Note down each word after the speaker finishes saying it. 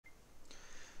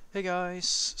Hey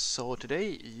guys, so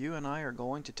today you and I are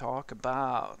going to talk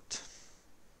about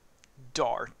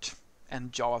Dart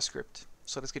and JavaScript.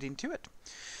 So let's get into it.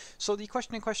 So the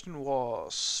question in question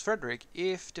was, Frederick,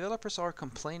 if developers are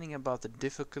complaining about the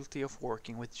difficulty of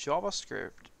working with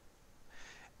JavaScript,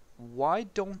 why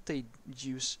don't they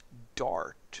use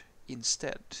Dart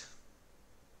instead?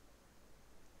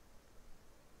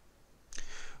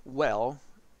 Well,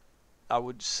 I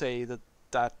would say that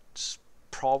that's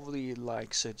probably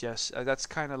like that's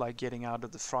kind of like getting out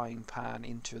of the frying pan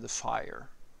into the fire.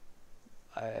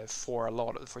 For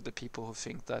the people who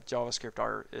think that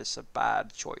is a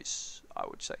bad choice, I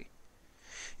would say.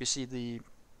 You see, the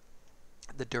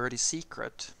dirty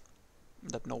secret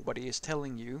that nobody is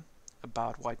telling you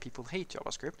about why people hate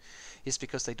JavaScript is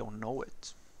because they don't know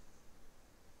it.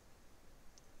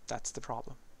 That's the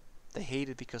problem. They hate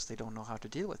it because they don't know how to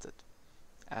deal with it.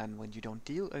 And when you don't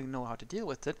know how to deal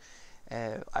with it,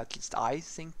 at least I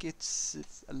think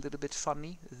it's a little bit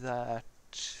funny that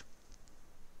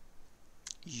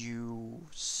you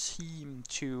seem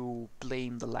to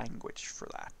blame the language for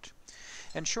that.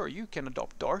 And sure, you can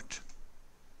adopt Dart.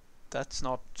 That's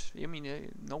not,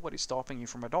 nobody's stopping you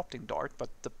from adopting Dart, but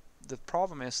the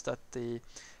problem is that the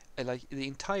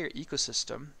entire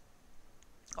ecosystem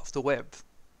of the web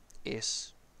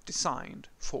is designed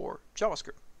for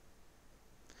JavaScript.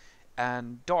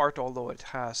 And Dart, although it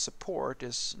has support,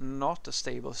 is not a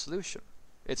stable solution.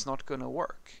 It's not going to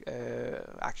work,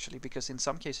 actually, because in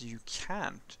some cases you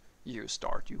can't use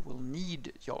Dart. You will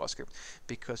need JavaScript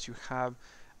because you have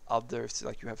others,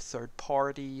 like you have third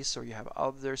parties or you have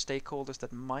other stakeholders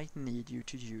that might need you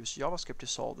to use JavaScript to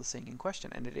solve the thing in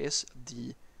question, and it is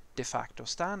the de facto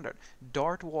standard.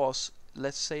 Dart was,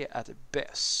 let's say at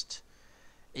best,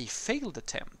 a failed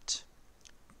attempt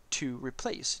to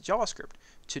replace JavaScript.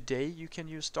 Today you can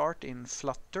use Dart in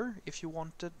Flutter if you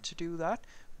wanted to do that,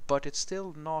 but it's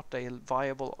still not a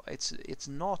viable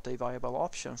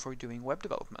option for doing web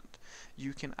development.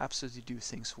 You can absolutely do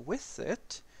things with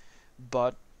it,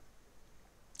 but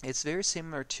it's very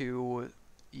similar to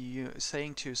you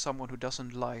saying to someone who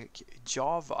doesn't like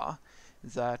Java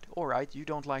that, alright, you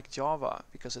don't like Java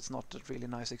because it's not a really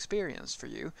nice experience for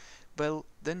you, well,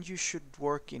 then you should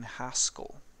work in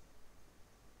Haskell.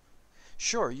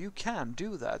 Sure, you can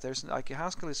do that. There's like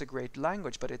Haskell is a great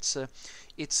language, but it's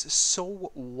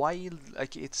so wild.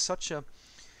 Like it's such a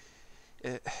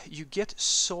you get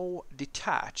so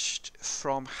detached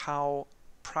from how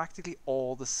practically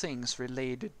all the things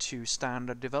related to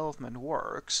standard development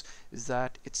works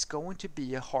that it's going to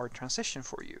be a hard transition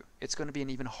for you. It's going to be an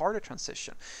even harder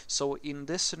transition. So in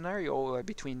this scenario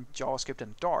between JavaScript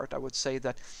and Dart, I would say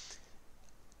that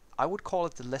I would call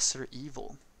it the lesser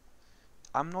evil.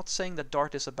 I'm not saying that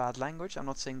Dart is a bad language. I'm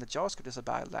not saying that JavaScript is a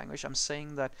bad language. I'm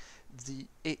saying that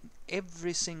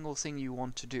every single thing you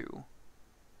want to do,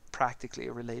 practically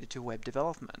related to web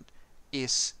development,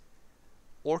 is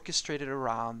orchestrated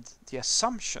around the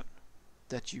assumption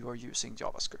that you are using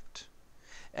JavaScript.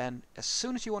 And as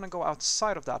soon as you want to go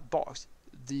outside of that box,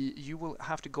 you will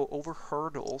have to go over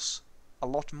hurdles a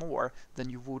lot more than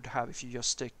you would have if you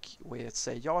just stick with,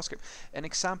 say, JavaScript. An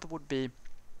example would be,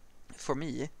 for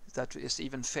me, that is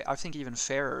I think even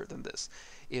fairer than this,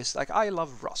 is like I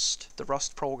love Rust, the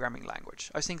Rust programming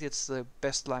language. I think it's the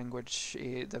best language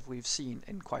that we've seen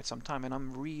in quite some time, and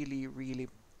I'm really, really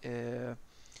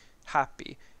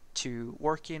happy to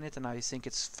work in it, and I think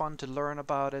it's fun to learn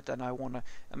about it, and I want to,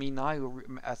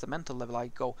 at the mental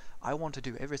level, I want to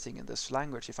do everything in this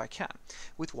language if I can,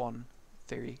 with one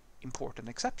very important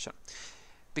exception.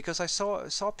 Because I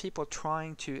saw people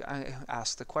trying to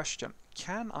ask the question,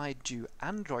 can I do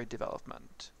Android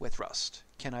development with Rust?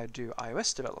 Can I do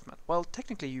iOS development? Well,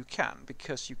 technically you can,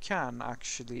 because you can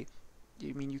actually,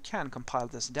 you can compile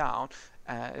this down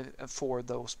for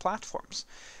those platforms.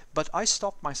 But I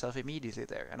stopped myself immediately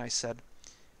there and I said,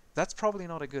 that's probably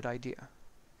not a good idea.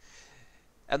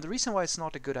 And the reason why it's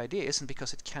not a good idea isn't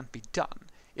because it can't be done.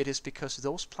 It is because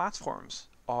those platforms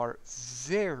are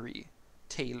very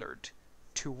tailored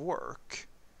to work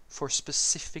for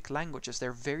specific languages.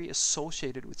 They're very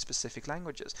associated with specific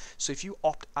languages. So if you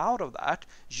opt out of that,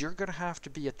 you're going to have to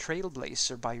be a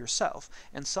trailblazer by yourself.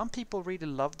 And some people really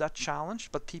love that challenge,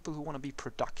 but people who want to be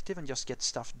productive and just get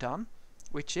stuff done,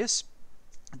 which is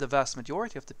the vast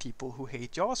majority of the people who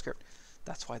hate JavaScript,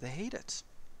 that's why they hate it.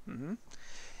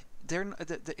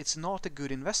 It's not a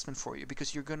good investment for you,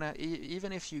 because you're gonna,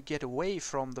 even if you get away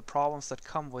from the problems that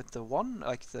come with the one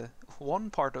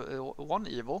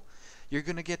evil, you're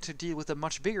gonna get to deal with a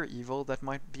much bigger evil that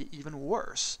might be even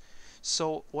worse.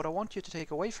 So what I want you to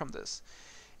take away from this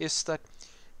is that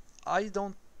I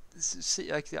don't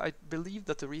see, like, I believe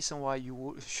that the reason why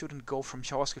you shouldn't go from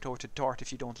JavaScript over to Dart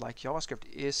if you don't like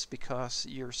JavaScript is because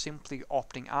you're simply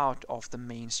opting out of the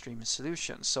mainstream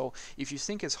solution. So if you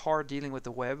think it's hard dealing with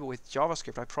the web with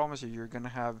JavaScript, I promise you're going to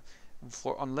have,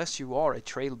 unless you are a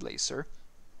trailblazer,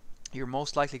 you're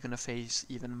most likely going to face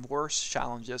even worse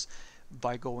challenges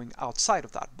by going outside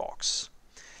of that box.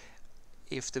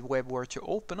 If the web were to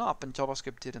open up and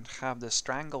JavaScript didn't have the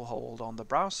stranglehold on the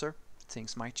browser,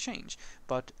 things might change.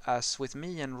 But as with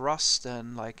me and Rust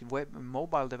and like web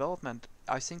mobile development,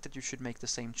 I think that you should make the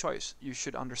same choice. You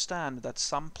should understand that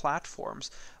some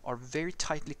platforms are very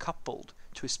tightly coupled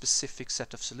to a specific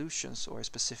set of solutions or a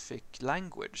specific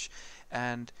language.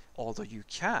 And although you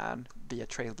can be a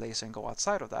trailblazer and go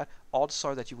outside of that, odds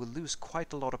are that you will lose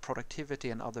quite a lot of productivity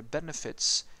and other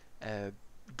benefits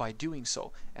by doing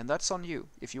so. And that's on you.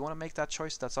 If you want to make that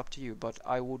choice, that's up to you. But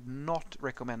I would not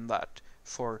recommend that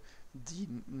for the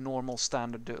normal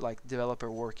standard like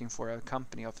developer working for a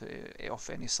company of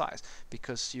any size,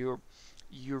 because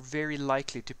you're very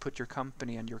likely to put your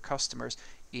company and your customers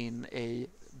in a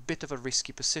bit of a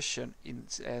risky position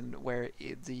and where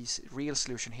the real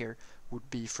solution here would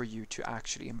be for you to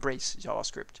actually embrace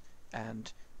JavaScript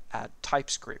and add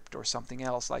TypeScript or something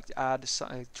else, like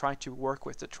try to work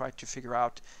with it, try to figure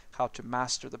out how to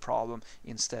master the problem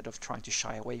instead of trying to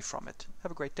shy away from it.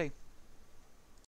 Have a great day.